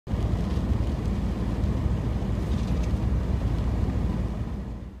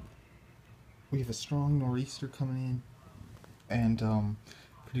We have a strong nor'easter coming in and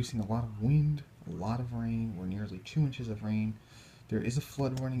producing a lot of wind, a lot of rain. We're nearly 2 inches of rain. There is a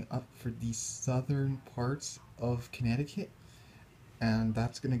flood warning up for the southern parts of Connecticut, and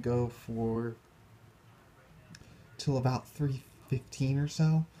that's going to go for till about 3:15 or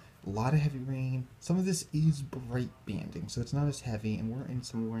so. A lot of heavy rain. Some of this is bright banding, so it's not as heavy, and we're in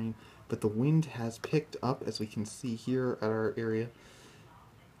some rain, but the wind has picked up, as we can see here at our area.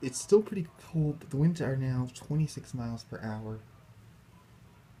 It's still pretty cold, but the winds are now 26 miles per hour.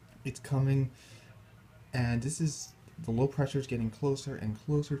 It's coming, and this is the low pressure is getting closer and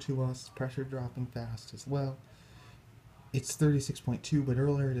closer to us. Pressure dropping fast as well. It's 36.2, but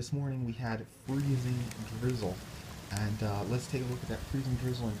earlier this morning we had freezing drizzle. And let's take a look at that freezing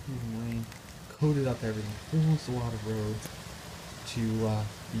drizzle and freezing rain. Coated up everything, closed a lot of roads to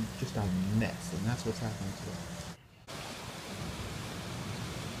be just a mess, and that's what's happening today.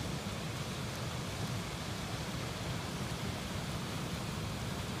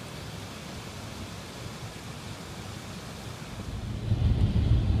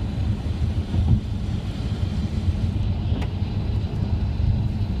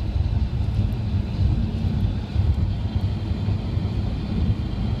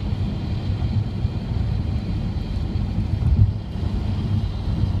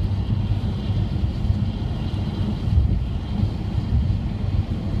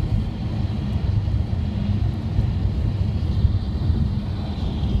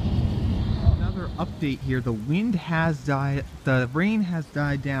 Update here, the rain has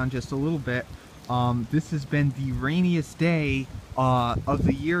died down just a little bit. This has been the rainiest day of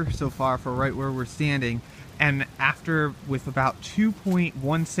the year so far for right where we're standing, and with about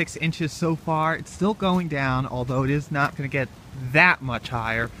 2.16 inches so far, it's still going down, although it is not going to get that much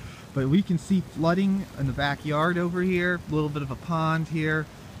higher. But we can see flooding in the backyard over here, a little bit of a pond here.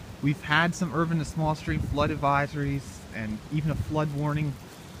 We've had some urban to small stream flood advisories and even a flood warning.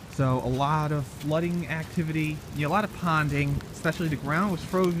 So a lot of flooding activity, a lot of ponding, especially the ground was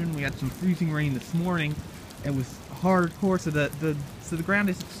frozen. We had some freezing rain this morning. It was hardcore, so the ground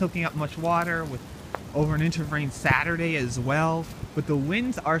isn't soaking up much water, with over an inch of rain Saturday as well. But the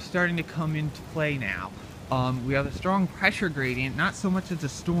winds are starting to come into play now. We have a strong pressure gradient, not so much that the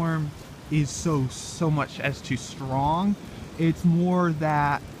storm is so much as too strong. It's more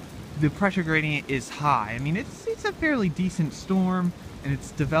that the pressure gradient is high. I mean, it's a fairly decent storm, and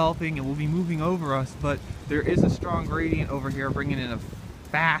it's developing and will be moving over us, but there is a strong gradient over here bringing in a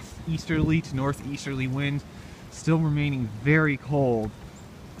fast easterly to northeasterly wind, still remaining very cold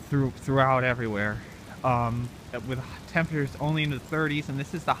throughout everywhere, with temperatures only in the 30s, and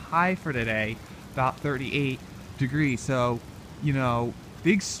this is the high for today, about 38 degrees. So,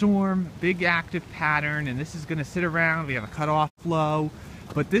 big storm, big active pattern, and this is going to sit around. We have a cutoff flow.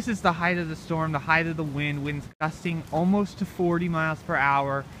 But this is the height of the storm, the height of the wind. Winds gusting almost to 40 miles per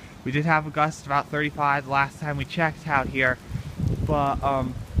hour. We did have a gust about 35 the last time we checked out here. But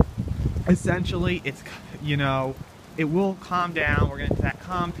essentially, it's, it will calm down. We're going into that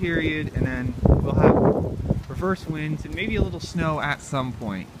calm period, and then we'll have reverse winds and maybe a little snow at some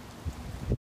point.